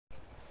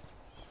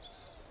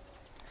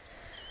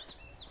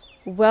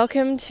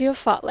Welcome to your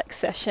fartlek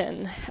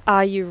session.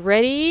 Are you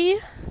ready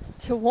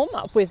to warm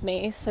up with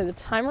me? So the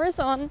timer is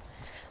on.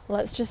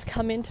 Let's just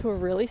come into a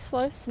really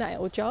slow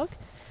snail jog.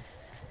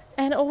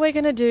 And all we're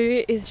going to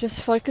do is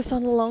just focus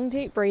on long,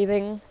 deep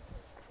breathing.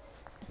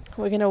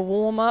 We're going to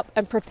warm up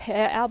and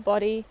prepare our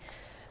body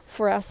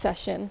for our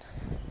session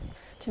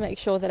to make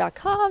sure that our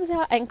calves,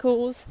 our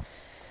ankles,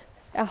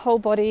 our whole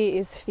body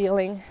is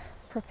feeling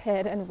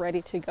prepared and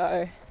ready to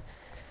go.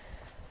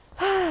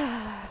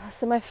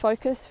 So my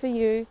focus for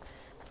you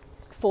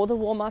for the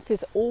warm-up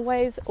is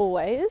always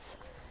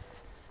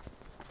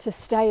to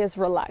stay as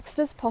relaxed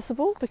as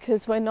possible,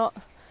 because we're not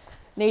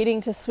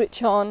needing to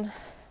switch on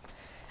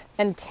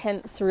and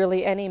tense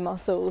really any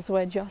muscles.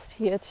 We're just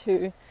here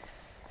to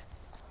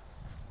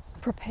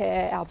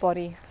prepare our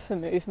body for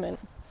movement.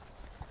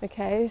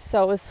 Okay,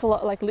 so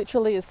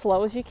literally as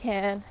slow as you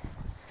can.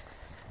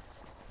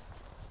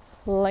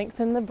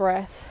 Lengthen the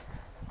breath,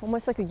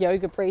 almost like a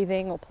yoga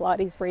breathing or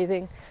Pilates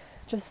breathing.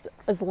 Just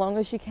as long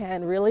as you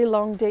can. Really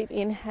long, deep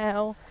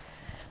inhale.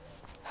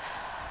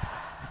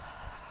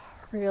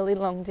 Really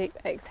long, deep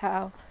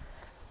exhale.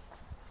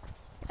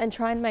 And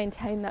try and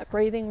maintain that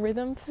breathing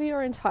rhythm for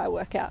your entire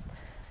workout.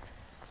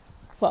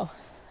 Well,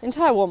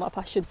 entire warm-up,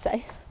 I should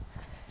say.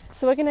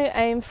 So we're going to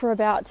aim for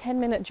about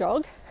 10-minute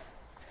jog.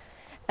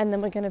 And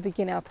then we're going to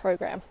begin our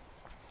program.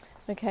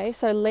 Okay,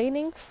 so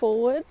leaning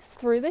forwards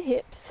through the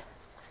hips.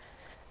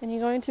 And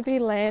you're going to be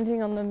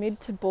landing on the mid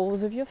to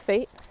balls of your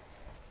feet.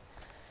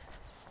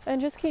 And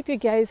just keep your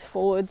gaze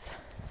forwards,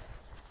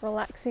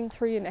 relaxing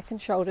through your neck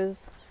and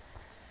shoulders.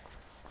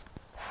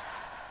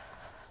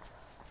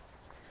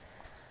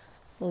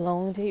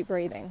 Long, deep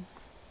breathing.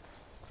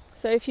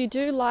 So if you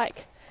do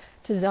like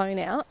to zone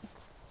out,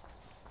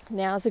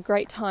 now's a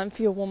great time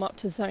for your warm-up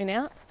to zone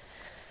out.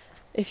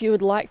 If you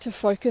would like to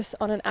focus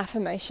on an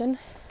affirmation,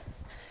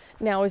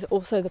 now is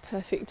also the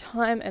perfect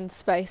time and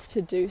space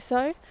to do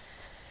so.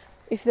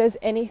 If there's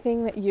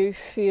anything that you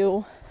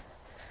feel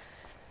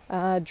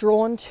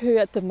drawn to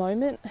at the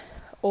moment,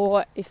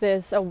 or if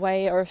there's a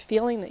way or a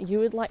feeling that you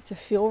would like to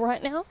feel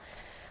right now,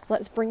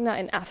 let's bring that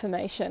in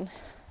affirmation.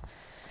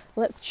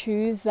 Let's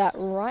choose that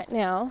right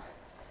now,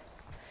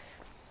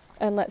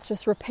 and let's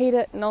just repeat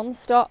it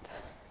non-stop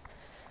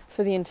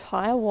for the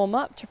entire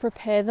warm-up to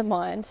prepare the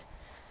mind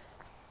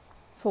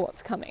for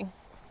what's coming.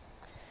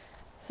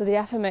 So the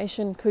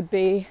affirmation could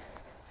be,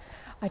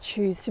 I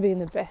choose to be in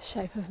the best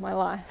shape of my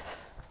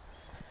life.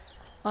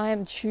 I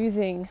am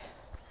choosing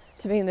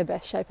to be in the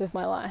best shape of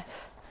my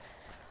life.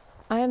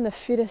 I am the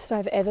fittest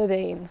I've ever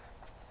been.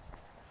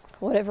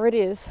 Whatever it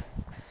is,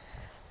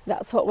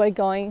 that's what we're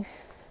going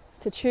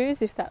to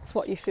choose if that's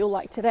what you feel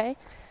like today.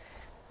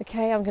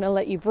 Okay, I'm going to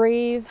let you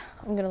breathe.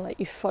 I'm going to let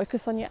you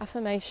focus on your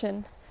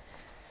affirmation.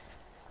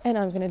 And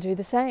I'm going to do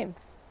the same.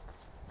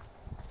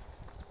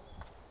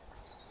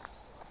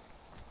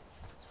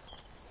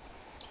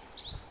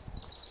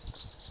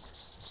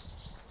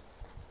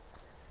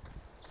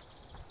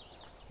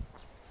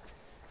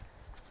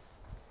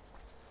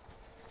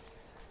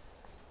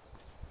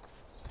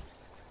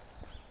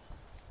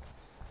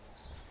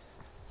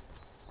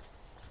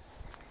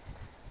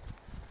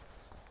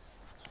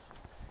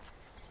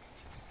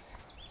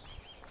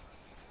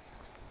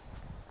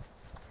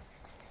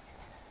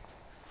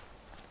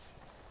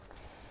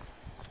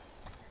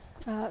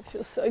 It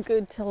feels so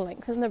good to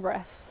lengthen the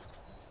breath.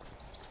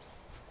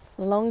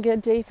 Longer,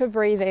 deeper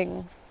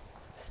breathing.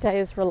 Stay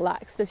as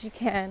relaxed as you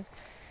can.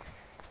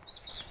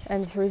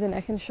 And through the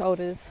neck and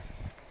shoulders.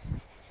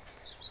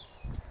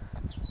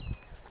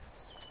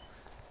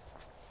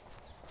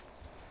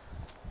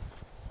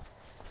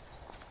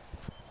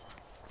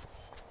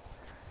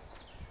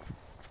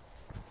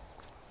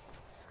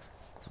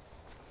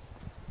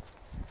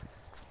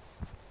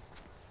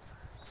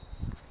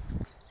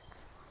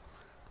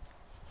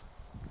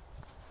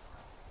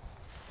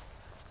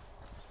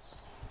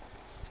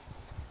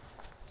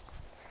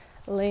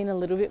 Lean a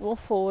little bit more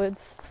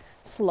forwards,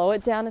 slow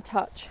it down a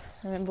touch.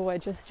 Remember, we're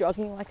just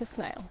jogging like a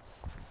snail.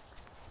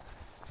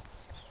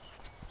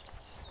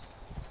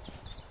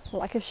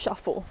 Like a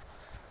shuffle.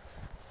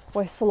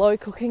 We're slow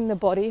cooking the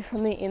body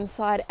from the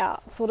inside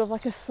out, sort of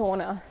like a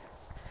sauna.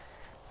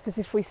 Because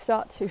if we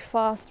start too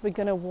fast, we're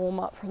going to warm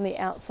up from the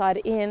outside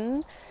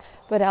in,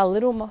 but our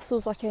little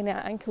muscles like in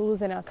our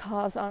ankles and our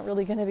calves aren't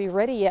really going to be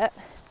ready yet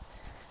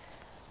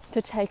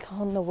to take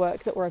on the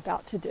work that we're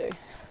about to do.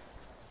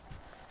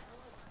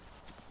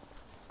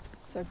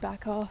 So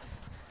back off,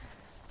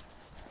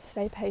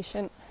 stay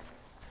patient,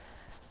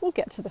 we'll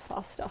get to the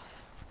fast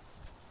stuff.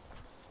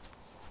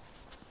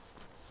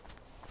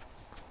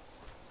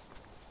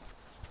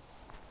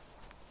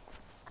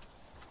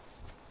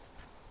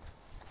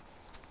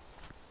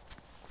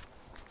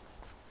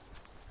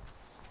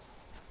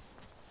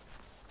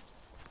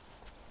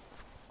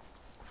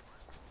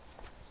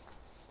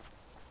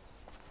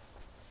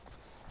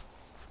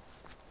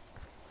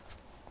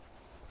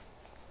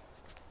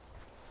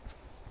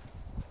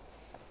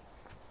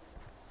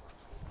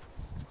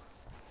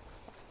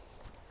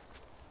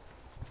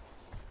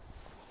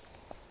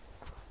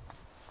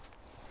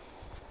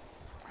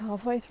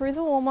 Halfway through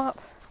the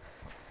warm-up,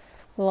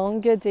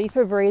 longer,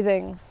 deeper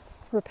breathing.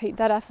 Repeat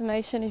that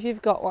affirmation if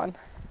you've got one.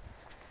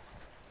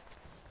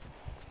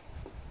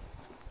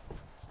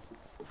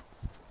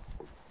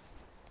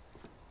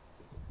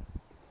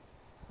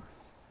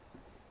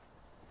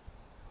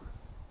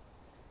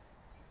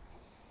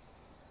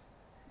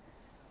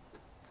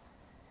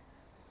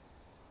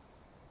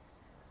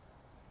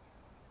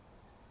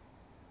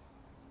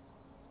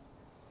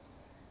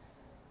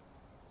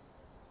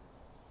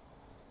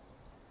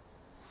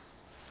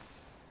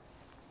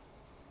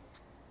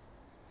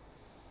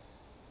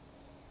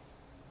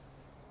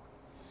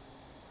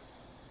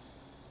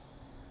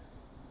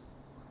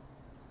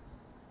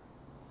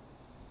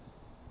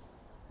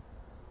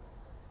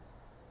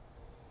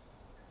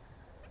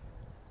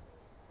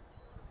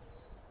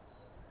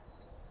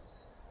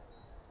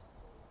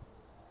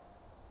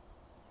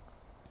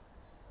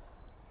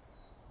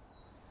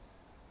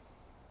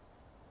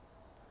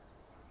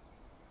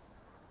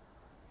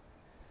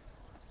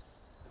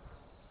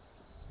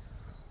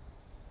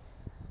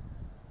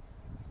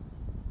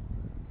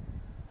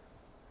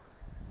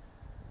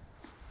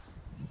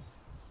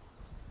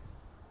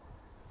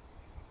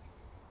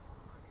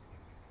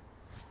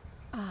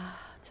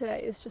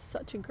 Today is just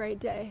such a great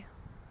day.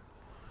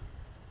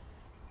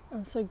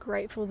 I'm so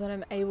grateful that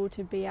I'm able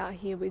to be out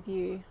here with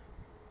you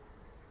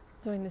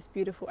doing this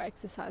beautiful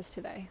exercise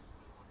today.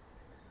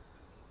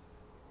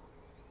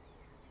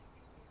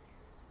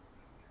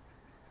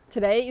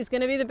 Today is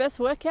going to be the best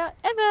workout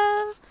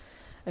ever.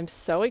 I'm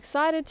so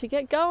excited to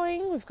get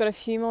going. We've got a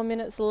few more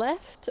minutes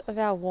left of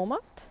our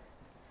warm-up.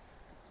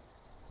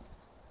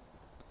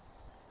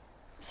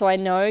 So I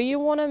know you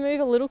want to move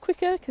a little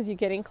quicker because you're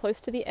getting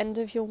close to the end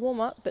of your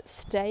warm-up, but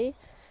stay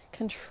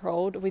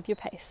controlled with your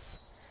pace.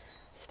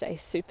 Stay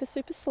super,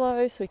 super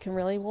slow so we can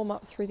really warm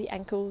up through the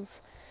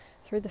ankles,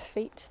 through the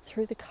feet,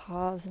 through the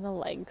calves and the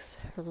legs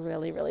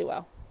really, really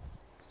well.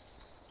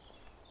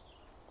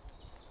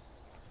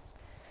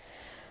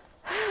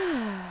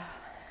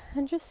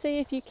 And just see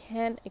if you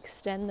can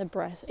extend the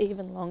breath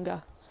even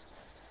longer.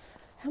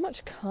 How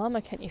much calmer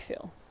can you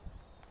feel?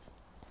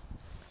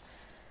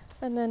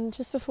 And then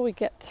just before we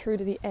get through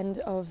to the end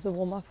of the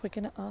warm-up, we're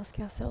going to ask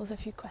ourselves a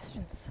few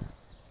questions.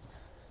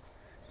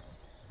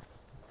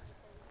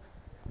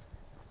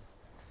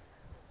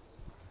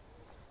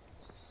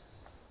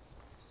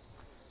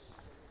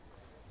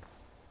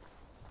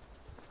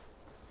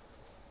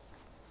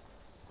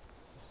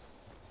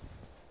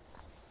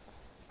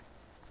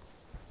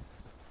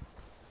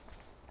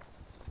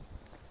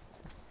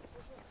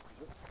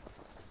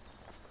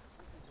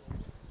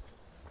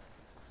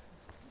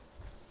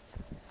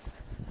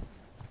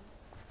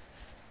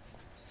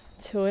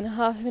 Two and a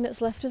half minutes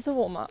left of the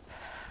warm-up.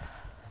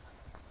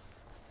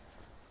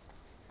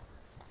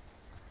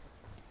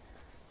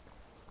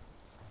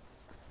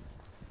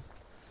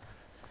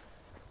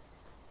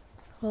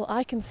 Well,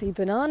 I can see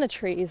banana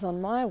trees on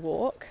my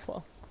walk,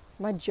 well,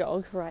 my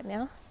jog right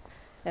now,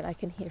 and I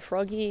can hear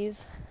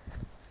froggies.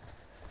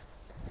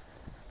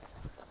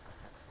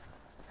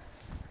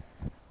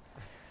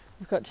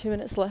 We've got 2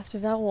 minutes left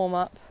of our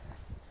warm-up.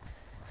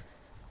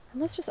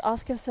 And let's just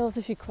ask ourselves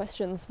a few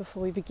questions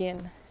before we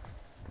begin.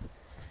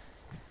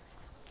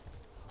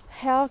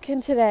 How can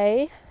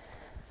today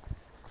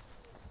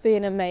be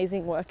an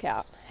amazing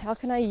workout? How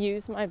can I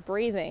use my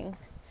breathing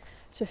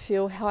to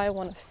feel how I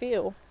want to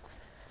feel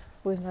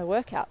with my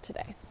workout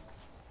today?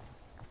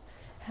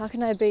 How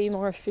can I be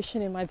more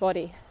efficient in my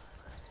body?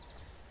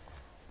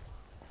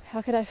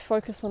 How can I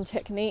focus on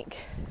technique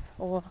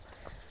or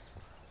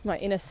my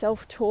inner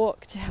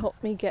self-talk to help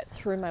me get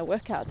through my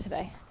workout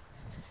today?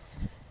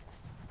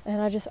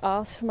 And I just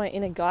ask for my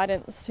inner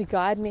guidance to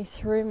guide me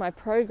through my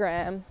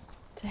program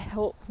to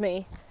help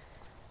me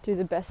do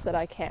the best that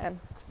I can.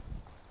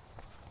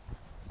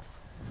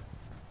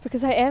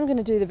 Because I am going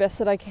to do the best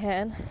that I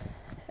can,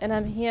 and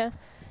I'm here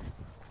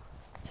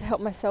to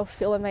help myself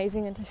feel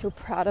amazing and to feel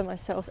proud of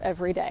myself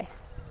every day.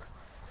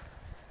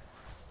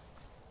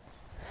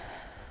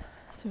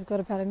 So we've got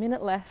about a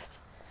minute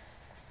left.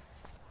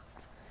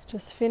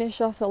 Just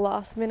finish off the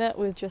last minute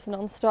with just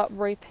non-stop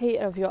repeat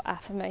of your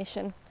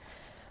affirmation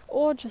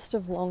or just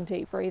of long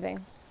deep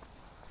breathing.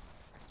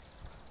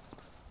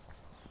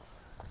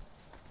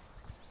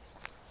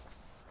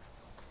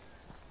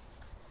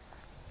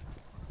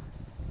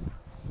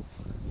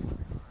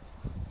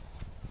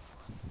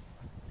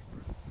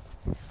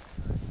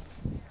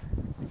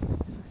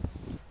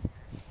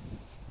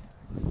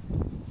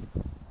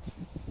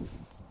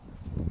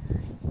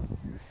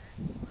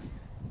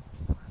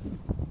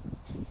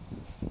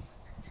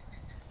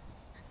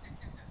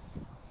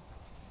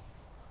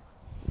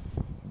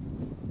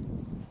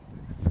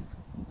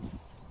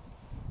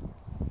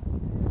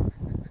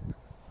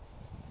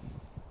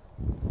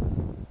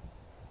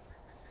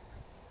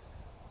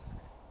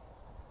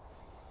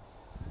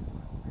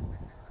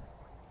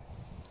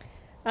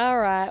 All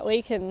right,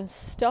 we can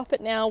stop it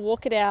now,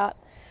 walk it out.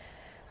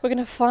 We're going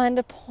to find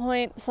a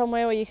point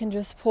somewhere where you can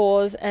just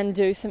pause and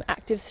do some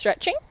active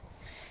stretching.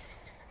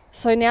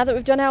 So now that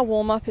we've done our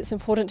warm-up, it's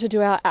important to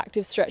do our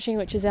active stretching,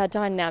 which is our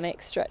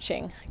dynamic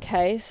stretching.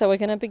 Okay, so we're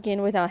going to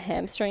begin with our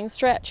hamstring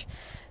stretch.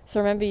 So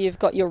remember, you've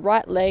got your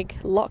right leg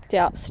locked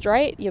out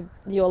straight,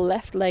 your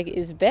left leg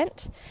is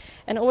bent,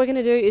 and all we're going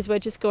to do is we're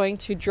just going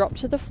to drop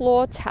to the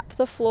floor, tap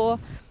the floor,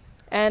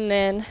 and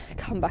then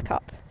come back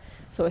up.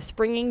 So we're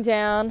springing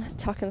down,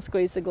 tuck and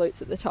squeeze the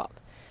glutes at the top.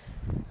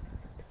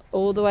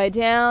 All the way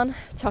down,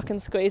 tuck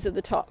and squeeze at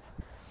the top.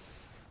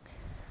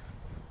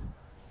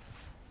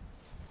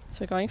 So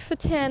we're going for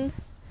 10.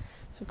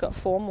 So we've got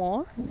 4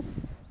 more.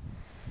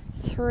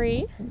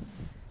 3.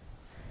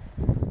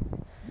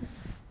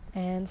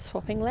 And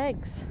swapping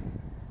legs.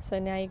 So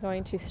now you're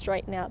going to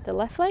straighten out the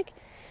left leg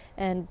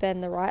and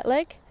bend the right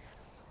leg.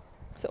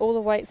 So all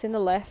the weight's in the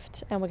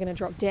left, and we're going to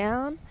drop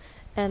down.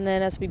 And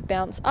then as we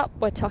bounce up,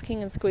 we're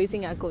tucking and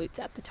squeezing our glutes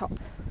at the top.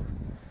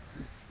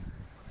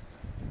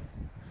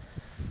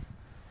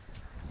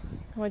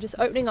 And we're just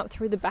opening up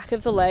through the back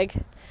of the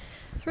leg,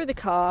 through the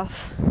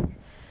calf.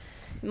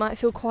 It might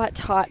feel quite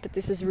tight, but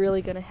this is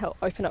really going to help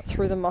open up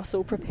through the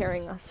muscle,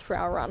 preparing us for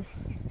our run.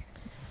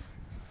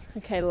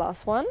 Okay,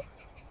 last one.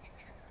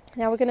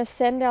 Now we're going to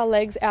send our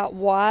legs out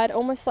wide,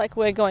 almost like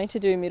we're going to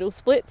do middle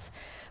splits.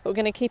 We're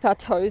going to keep our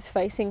toes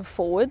facing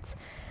forwards.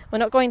 We're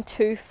not going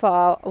too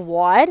far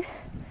wide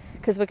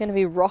because we're going to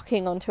be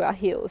rocking onto our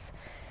heels.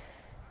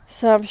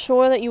 So I'm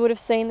sure that you would have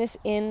seen this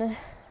in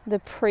the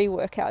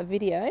pre-workout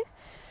video,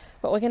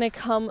 but we're going to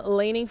come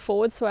leaning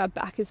forward so our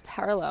back is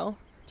parallel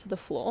to the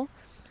floor.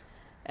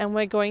 And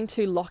we're going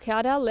to lock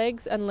out our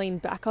legs and lean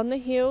back on the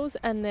heels,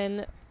 and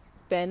then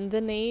bend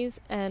the knees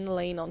and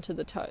lean onto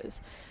the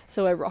toes.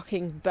 So we're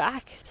rocking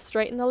back,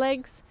 straighten the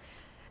legs,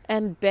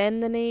 and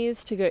bend the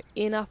knees to go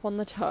in up on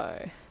the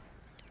toe.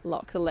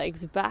 Lock the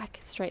legs back,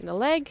 straighten the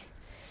leg,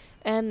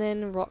 and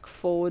then rock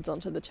forwards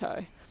onto the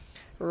toe.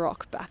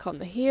 Rock back on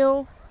the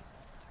heel,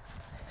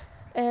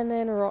 and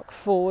then rock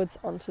forwards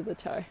onto the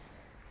toe.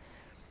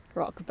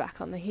 Rock back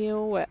on the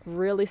heel. We're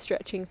really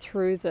stretching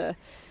through the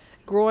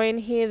groin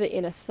here, the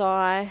inner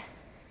thigh,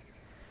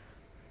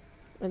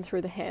 and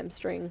through the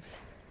hamstrings.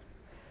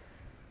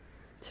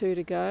 2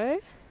 to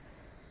go.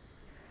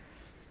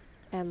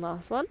 And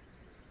last one.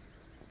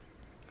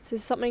 This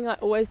is something I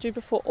always do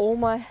before all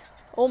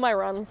my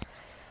runs.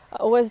 I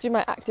always do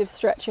my active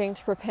stretching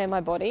to prepare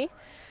my body.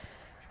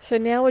 So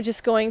now we're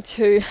just going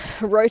to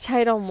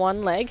rotate on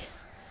one leg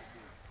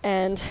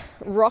and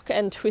rock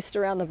and twist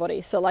around the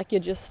body. So like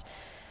you're just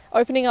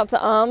opening up the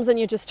arms and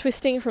you're just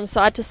twisting from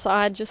side to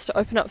side just to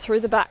open up through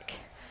the back.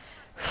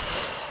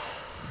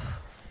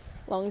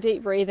 Long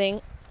deep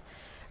breathing,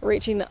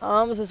 reaching the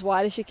arms as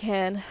wide as you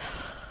can.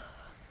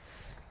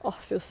 Oh, it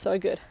feels so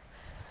good.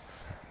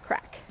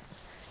 Crack,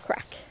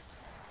 crack.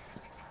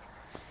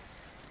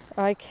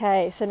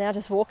 Okay, so now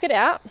just walk it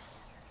out.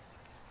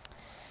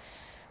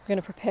 We're going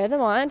to prepare the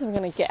mind. We're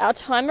going to get our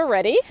timer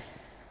ready.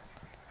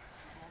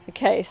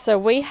 Okay, so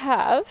we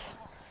have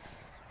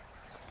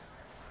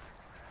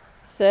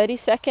 30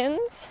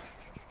 seconds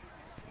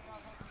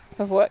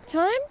of work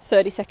time,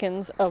 30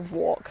 seconds of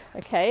walk.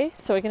 Okay,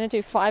 so we're going to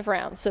do 5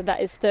 rounds. So that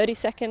is 30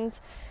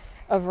 seconds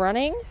of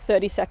running,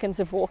 30 seconds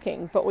of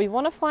walking. But we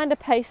want to find a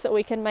pace that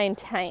we can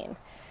maintain.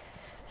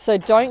 So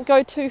don't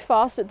go too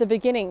fast at the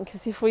beginning,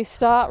 because if we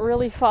start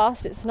really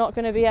fast, it's not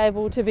going to be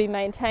able to be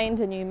maintained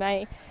and you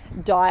may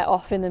die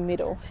off in the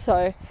middle.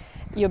 So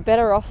you're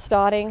better off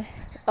starting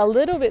a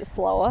little bit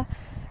slower,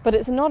 but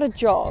it's not a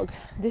jog.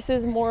 This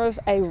is more of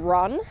a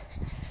run,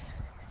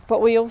 but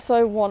we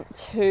also want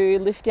to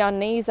lift our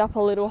knees up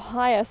a little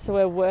higher so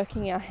we're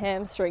working our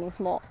hamstrings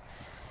more.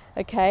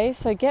 Okay,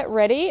 so get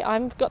ready.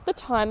 I've got the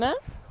timer.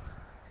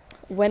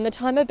 When the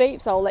timer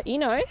beeps, I'll let you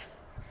know.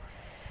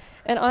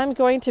 And I'm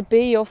going to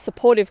be your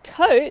supportive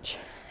coach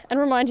and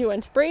remind you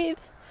when to breathe,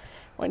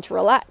 when to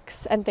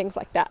relax, and things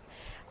like that.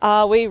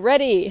 Are we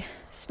ready?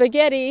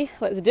 Spaghetti,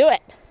 let's do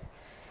it.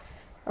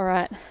 All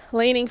right,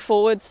 leaning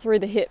forwards through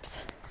the hips.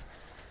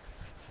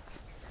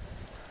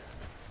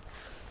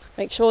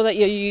 Make sure that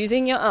you're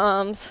using your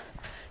arms,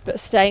 but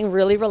staying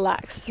really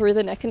relaxed through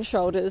the neck and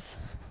shoulders.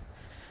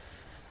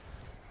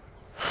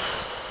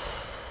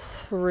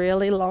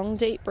 Really long,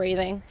 deep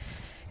breathing.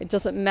 It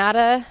doesn't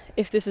matter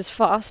if this is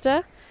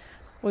faster.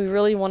 We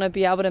really want to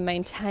be able to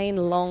maintain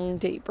long,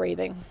 deep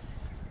breathing.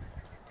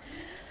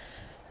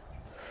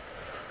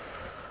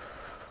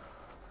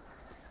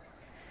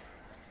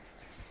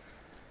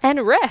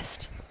 And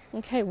rest.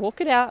 Okay, walk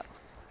it out.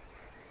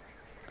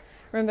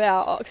 Remember,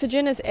 our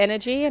oxygen is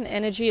energy and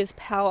energy is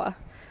power.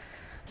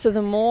 So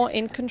the more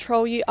in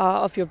control you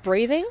are of your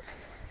breathing,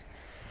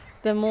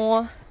 the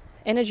more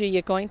energy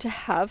you're going to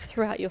have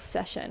throughout your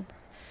session.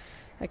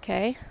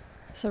 Okay?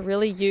 So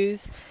really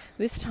use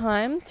this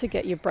time to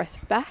get your breath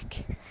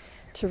back,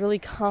 to really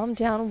calm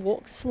down and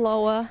walk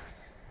slower.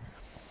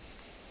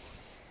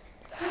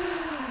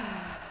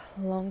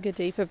 Longer,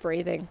 deeper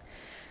breathing.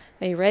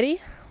 Are you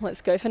ready? Let's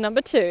go for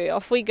number 2.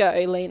 Off we go,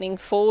 leaning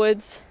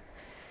forwards,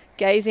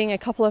 gazing a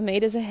couple of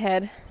meters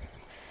ahead.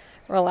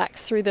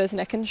 Relax through those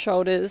neck and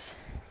shoulders.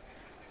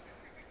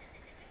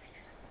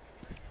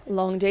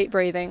 Long, deep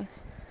breathing.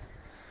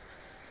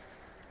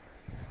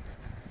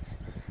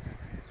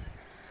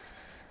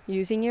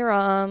 using your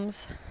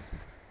arms.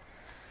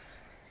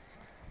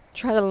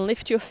 Try to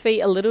lift your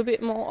feet a little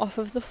bit more off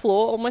of the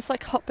floor, almost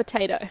like hot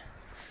potato.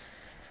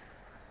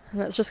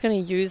 And that's just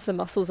going to use the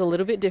muscles a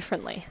little bit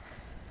differently.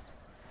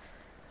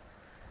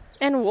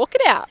 And walk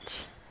it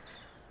out.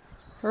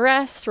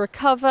 Rest,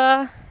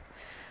 recover,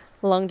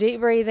 long deep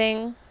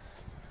breathing,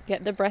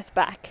 get the breath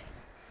back.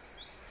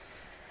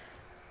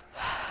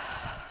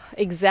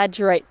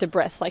 Exaggerate the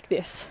breath like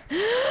this.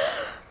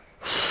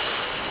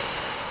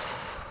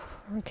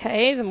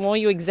 Okay, the more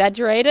you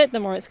exaggerate it, the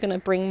more it's going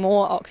to bring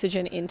more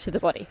oxygen into the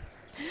body.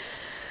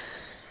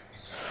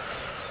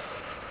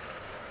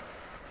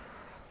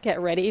 Get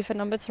ready for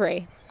number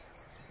 3.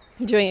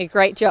 You're doing a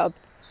great job.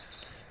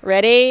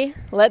 Ready?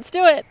 Let's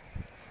do it.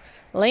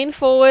 Lean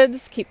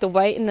forwards, keep the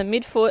weight in the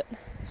midfoot.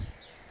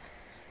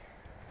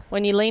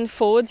 When you lean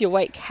forwards, your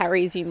weight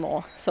carries you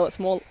more, so it's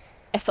more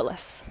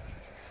effortless.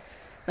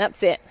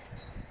 That's it.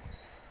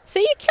 See,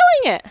 you're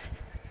killing it.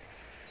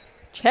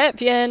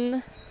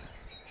 Champion.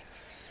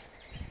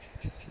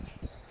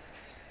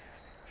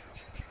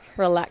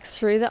 Relax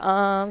through the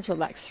arms,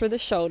 relax through the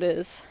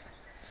shoulders.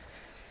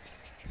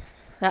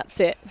 That's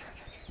it.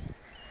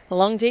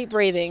 Long deep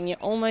breathing, you're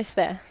almost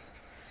there.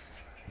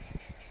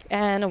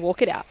 And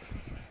walk it out.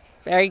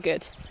 Very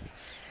good.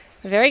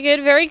 Very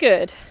good, very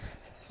good.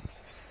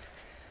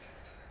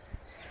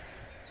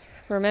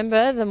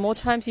 Remember, the more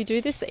times you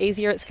do this, the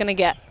easier it's going to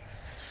get.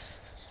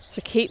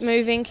 So keep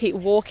moving, keep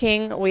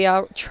walking. We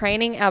are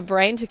training our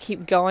brain to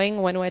keep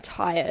going when we're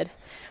tired,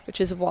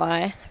 which is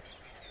why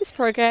this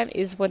program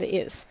is what it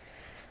is.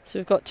 So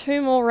we've got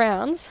 2 more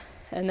rounds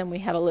and then we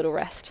have a little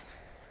rest.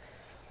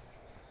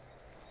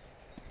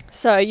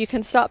 So you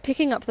can start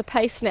picking up the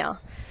pace now.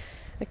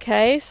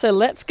 Okay, so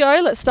let's go.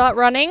 Let's start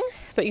running,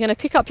 but you're going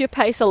to pick up your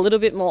pace a little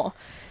bit more.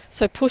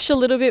 So push a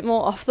little bit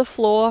more off the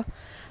floor,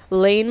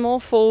 lean more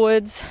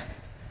forwards,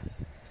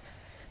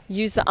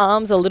 use the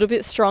arms a little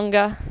bit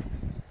stronger.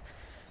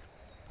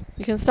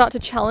 You can start to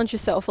challenge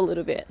yourself a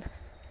little bit.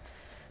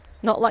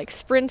 Not like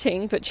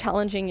sprinting, but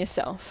challenging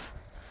yourself.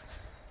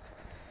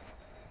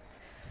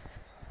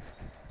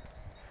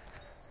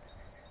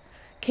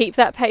 Keep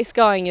that pace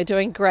going. You're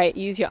doing great.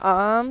 Use your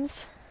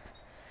arms.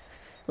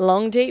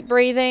 Long, deep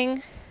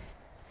breathing.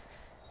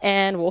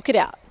 And walk it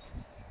out.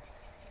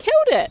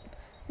 Killed it.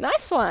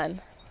 Nice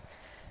one.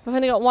 We've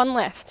only got 1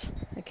 left.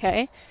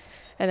 Okay.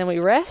 And then we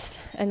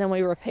rest. And then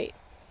we repeat.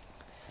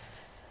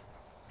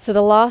 So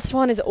the last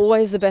one is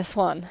always the best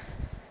one.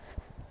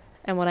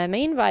 And what I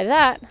mean by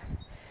that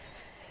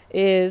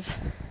is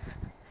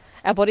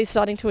our body's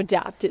starting to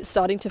adapt. It's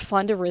starting to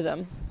find a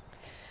rhythm.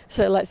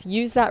 So let's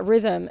use that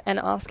rhythm and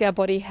ask our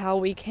body how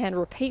we can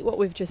repeat what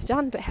we've just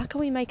done, but how can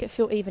we make it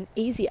feel even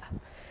easier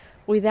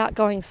without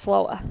going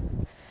slower?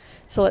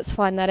 So let's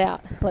find that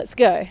out. Let's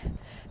go.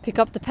 Pick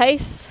up the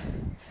pace,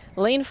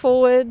 lean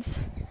forwards,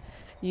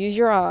 use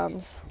your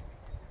arms.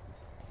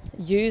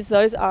 Use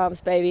those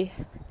arms, baby.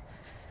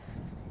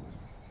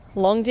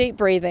 Long, deep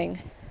breathing.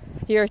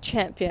 You're a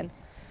champion.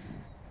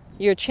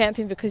 You're a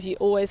champion because you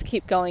always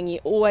keep going. You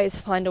always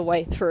find a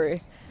way through.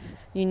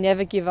 You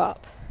never give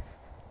up.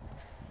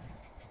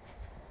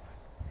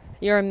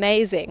 You're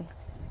amazing.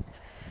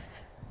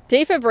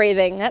 Deeper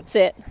breathing, that's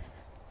it.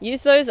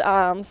 Use those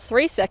arms,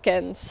 3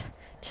 seconds,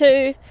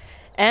 2,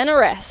 and a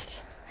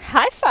rest.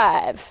 High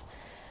five.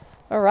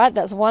 All right,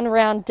 that's 1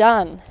 round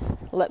done.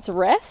 Let's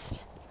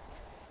rest.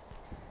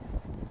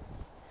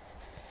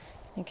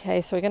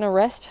 Okay, so we're going to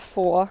rest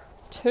for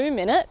 2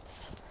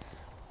 minutes.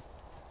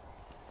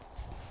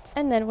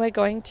 And then we're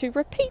going to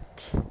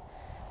repeat.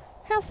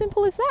 How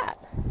simple is that?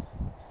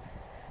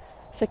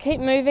 So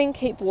keep moving,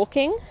 keep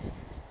walking.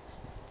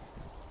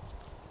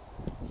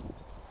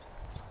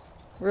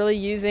 Really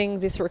using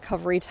this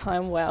recovery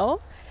time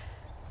well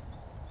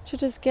to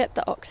just get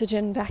the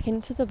oxygen back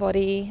into the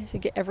body, to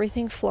get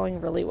everything flowing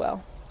really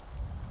well.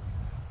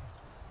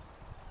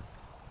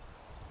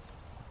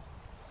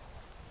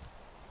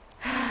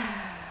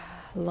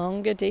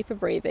 Longer, deeper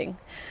breathing.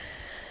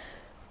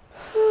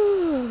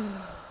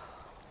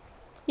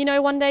 You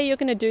know, one day you're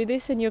going to do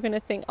this and you're going to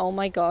think, oh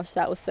my gosh,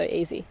 that was so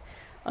easy.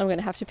 I'm going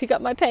to have to pick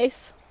up my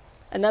pace.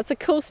 And that's a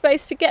cool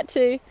space to get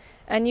to.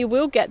 And you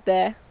will get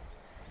there.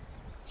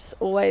 Just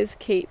always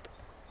keep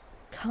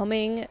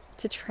coming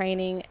to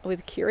training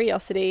with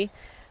curiosity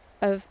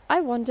of, I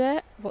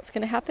wonder what's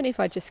going to happen if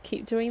I just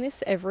keep doing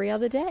this every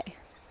other day.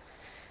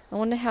 I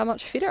wonder how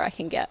much fitter I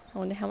can get. I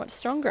wonder how much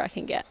stronger I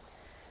can get.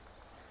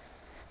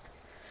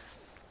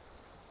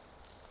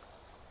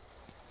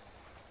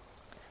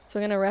 So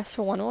we're going to rest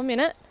for 1 more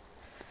minute.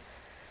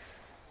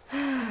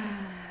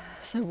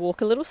 So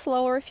walk a little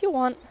slower if you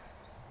want.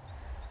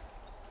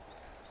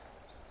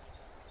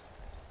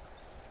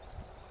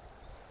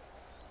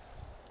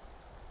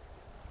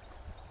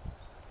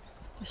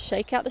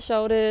 Shake out the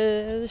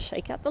shoulders,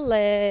 shake out the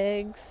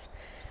legs.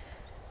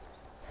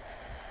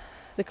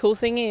 The cool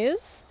thing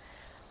is,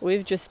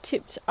 we've just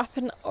tipped up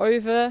and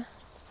over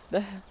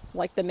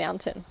the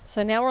mountain.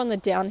 So now we're on the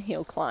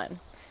downhill climb.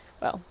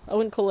 Well, I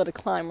wouldn't call it a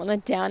climb, we're on the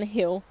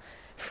downhill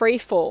free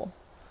fall.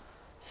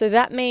 So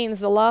that means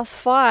the last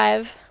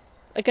 5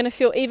 are going to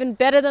feel even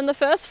better than the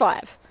first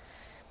 5.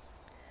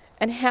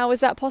 And how is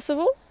that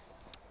possible?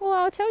 Well,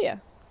 I'll tell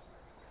you.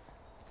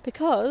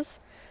 Because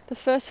the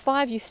first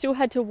 5, you still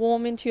had to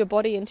warm into your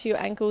body, into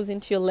your ankles,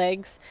 into your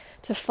legs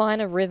to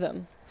find a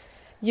rhythm.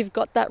 You've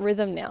got that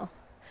rhythm now.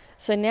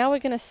 So now we're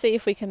going to see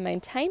if we can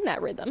maintain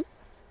that rhythm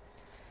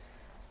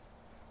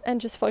and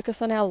just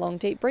focus on our long,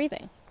 deep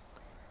breathing.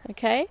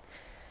 Okay?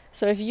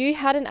 So if you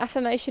had an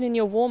affirmation in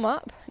your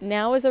warm-up,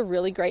 now is a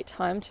really great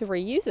time to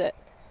reuse it.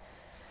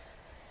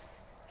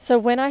 So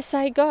when I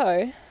say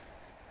go,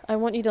 I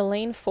want you to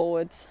lean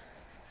forwards.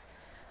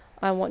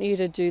 I want you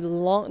to do the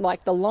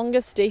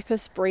longest,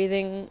 deepest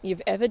breathing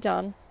you've ever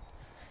done.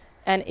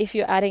 And if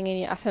you're adding in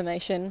your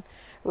affirmation,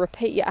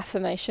 repeat your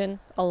affirmation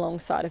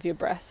alongside of your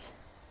breath.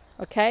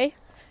 Okay?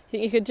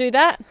 Think you could do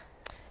that?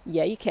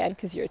 Yeah, you can,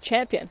 because you're a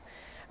champion.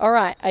 All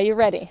right, are you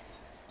ready?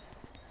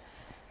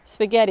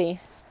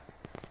 Spaghetti.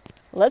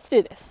 Let's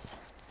do this.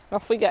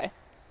 Off we go.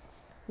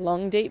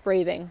 Long, deep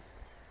breathing.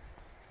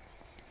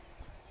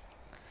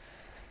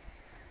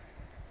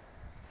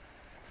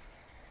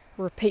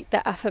 Repeat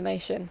that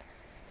affirmation.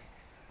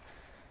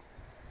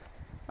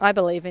 I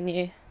believe in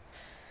you.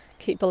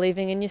 Keep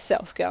believing in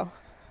yourself, girl.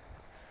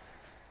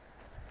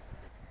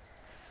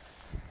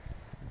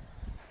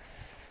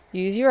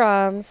 Use your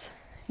arms.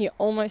 You're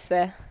almost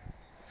there.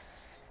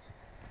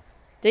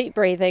 Deep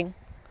breathing.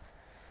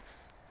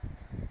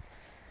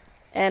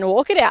 And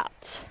walk it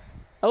out.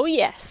 Oh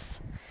yes.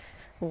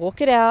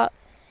 Walk it out.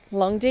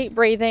 Long, deep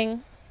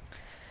breathing.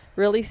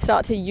 Really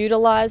start to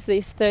utilize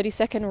these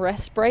 30-second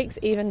rest breaks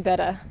even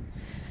better.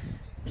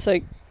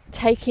 So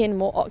take in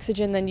more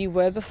oxygen than you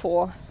were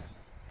before.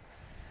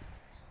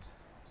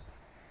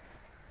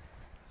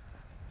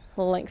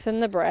 Lengthen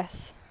the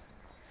breath,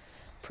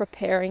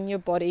 preparing your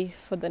body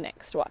for the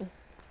next one.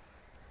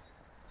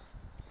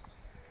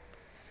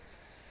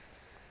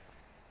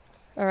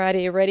 Alright, are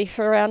you ready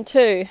for round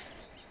 2?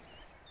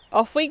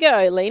 Off we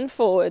go. Lean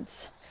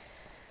forwards.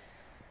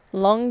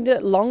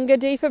 Longer,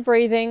 deeper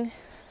breathing.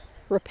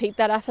 Repeat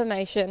that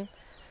affirmation.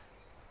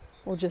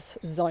 Or just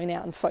zone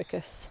out and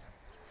focus.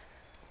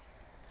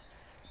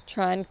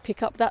 Try and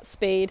pick up that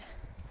speed.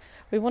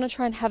 We want to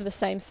try and have the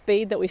same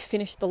speed that we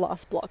finished the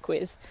last block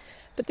with.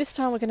 But this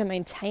time we're going to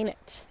maintain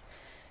it.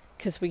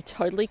 Because we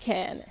totally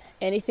can.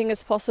 Anything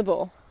is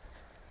possible.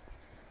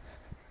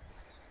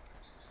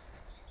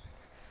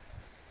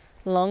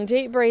 Long,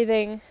 deep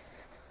breathing.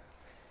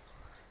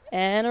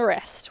 And a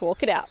rest.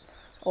 Walk it out.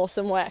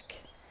 Awesome work.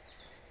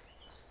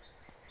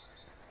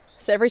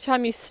 So every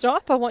time you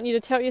stop, I want you to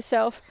tell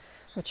yourself,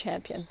 I'm a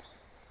champion.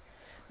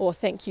 Or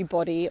thank you,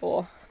 body.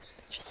 Or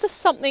just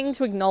something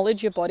to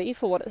acknowledge your body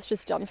for what it's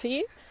just done for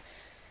you.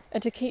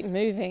 And to keep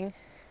moving.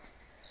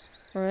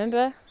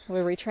 Remember,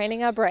 we're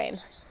retraining our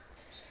brain.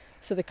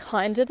 So the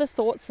kinder the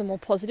thoughts, the more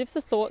positive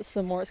the thoughts,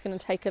 the more it's going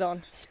to take it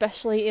on.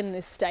 Especially in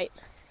this state.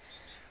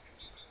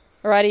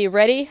 Alright, are you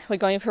ready? We're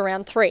going for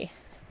round 3.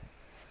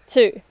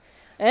 2.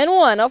 And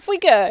 1. Off we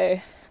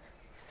go.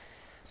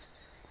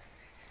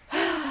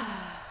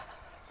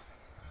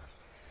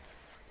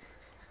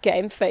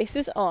 Game face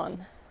is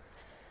on.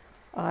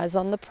 Eyes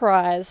on the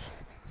prize.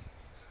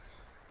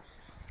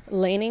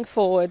 Leaning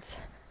forwards.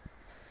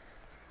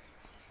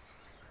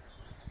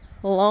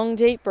 Long,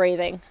 deep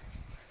breathing.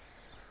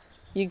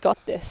 You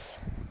got this.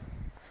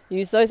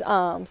 Use those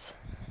arms.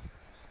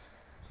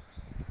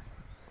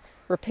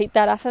 Repeat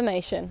that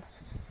affirmation.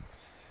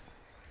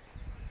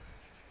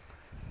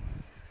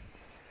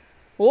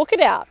 Walk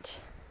it out.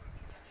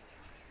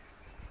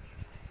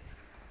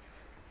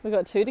 We've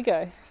got 2 to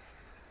go.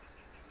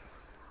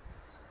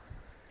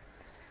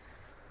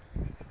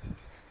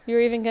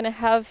 You're even going to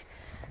have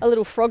a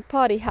little frog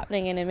party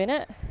happening in a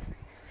minute.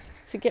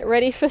 So get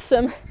ready for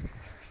some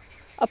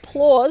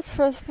applause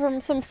from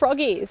some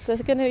froggies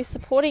that are going to be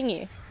supporting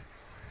you.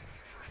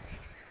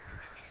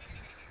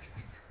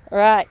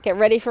 Alright, get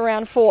ready for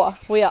round 4.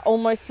 We are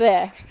almost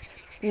there.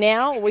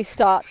 Now we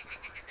start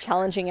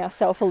challenging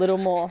ourselves a little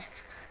more.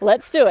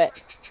 Let's do it.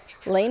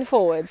 Lean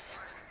forwards.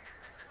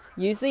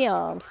 Use the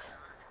arms.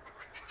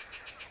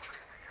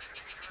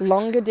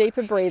 Longer,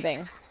 deeper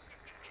breathing.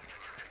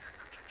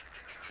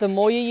 The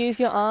more you use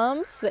your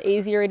arms, the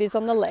easier it is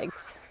on the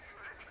legs.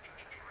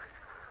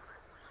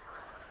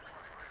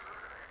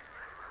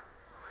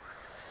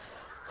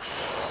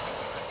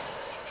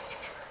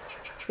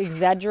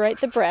 Exaggerate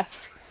the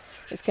breath.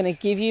 It's going to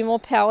give you more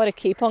power to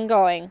keep on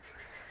going.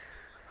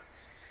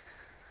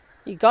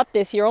 You got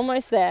this. You're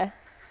almost there.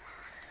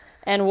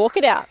 And walk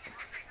it out.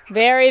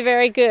 Very,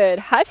 very good.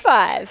 High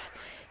five.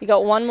 You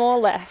got 1 more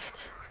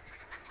left.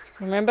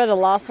 Remember, the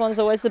last one's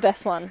always the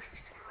best one.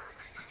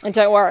 And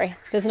don't worry,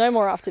 there's no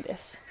more after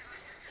this.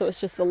 So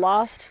it's just the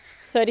last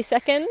 30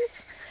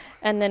 seconds,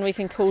 and then we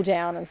can cool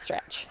down and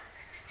stretch.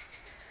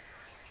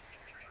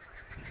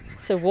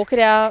 So walk it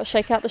out,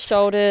 shake out the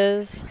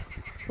shoulders,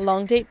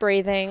 long, deep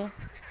breathing.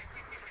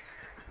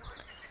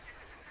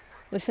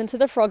 Listen to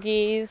the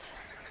froggies.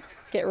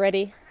 Get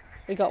ready.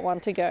 We got 1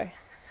 to go.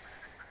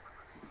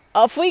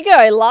 Off we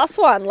go. Last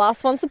one.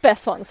 Last one's the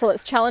best one. So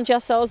let's challenge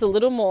ourselves a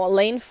little more.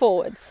 Lean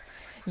forwards.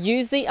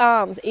 Use the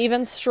arms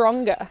even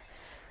stronger,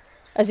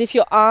 as if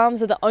your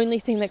arms are the only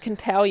thing that can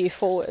power you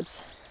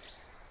forwards.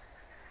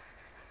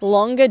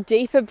 Longer,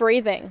 deeper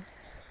breathing.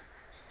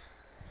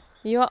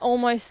 You are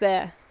almost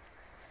there.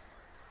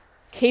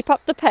 Keep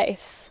up the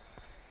pace.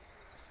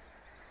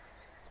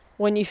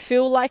 When you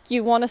feel like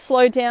you want to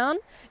slow down,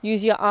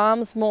 use your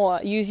arms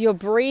more. Use your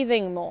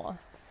breathing more.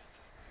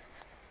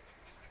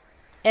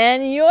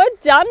 And you're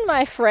done,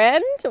 my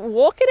friend.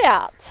 Walk it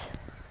out.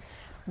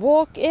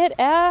 Walk it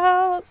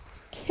out.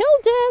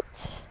 Killed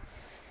it.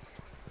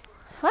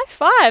 High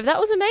five. That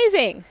was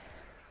amazing.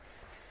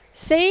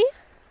 See?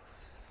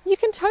 You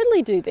can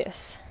totally do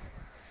this.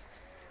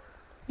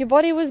 Your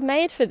body was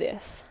made for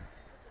this.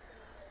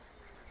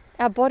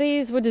 Our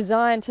bodies were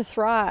designed to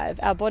thrive.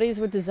 Our bodies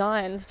were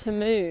designed to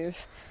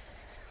move.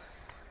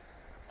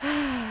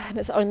 And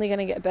it's only going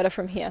to get better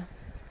from here.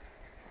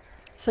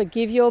 So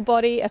give your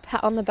body a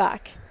pat on the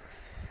back.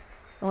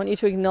 I want you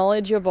to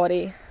acknowledge your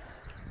body.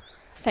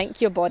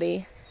 Thank your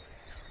body.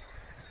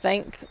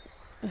 Thank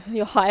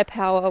your higher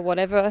power,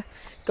 whatever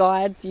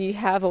guides you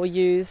have or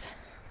use.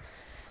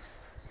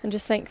 And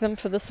just thank them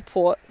for the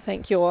support.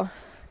 Thank your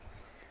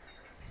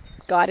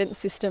guidance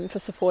system for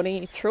supporting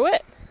you through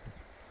it.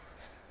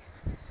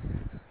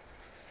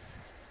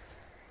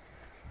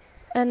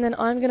 And then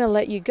I'm going to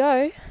let you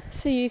go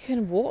so you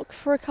can walk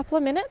for a couple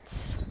of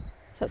minutes.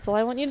 That's all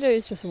I want you to do,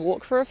 is just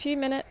walk for a few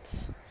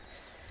minutes.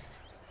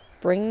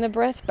 Bring the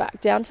breath back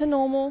down to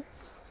normal,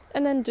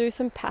 and then do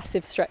some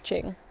passive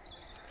stretching.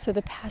 So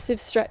the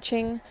passive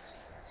stretching,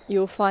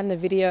 you'll find the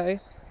video.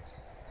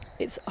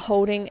 It's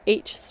holding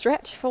each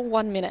stretch for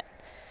 1 minute.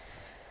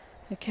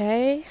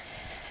 Okay?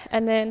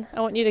 And then I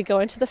want you to go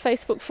into the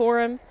Facebook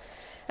forum,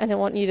 and I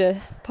want you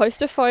to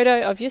post a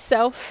photo of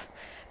yourself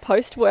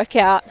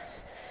post-workout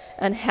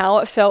and how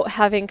it felt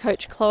having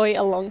Coach Chloe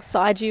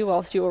alongside you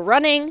whilst you were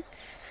running.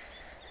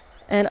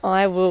 And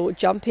I will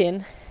jump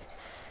in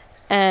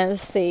and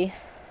see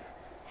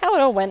how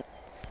it all went.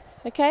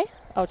 Okay?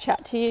 I'll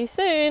chat to you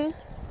soon.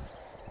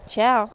 Ciao.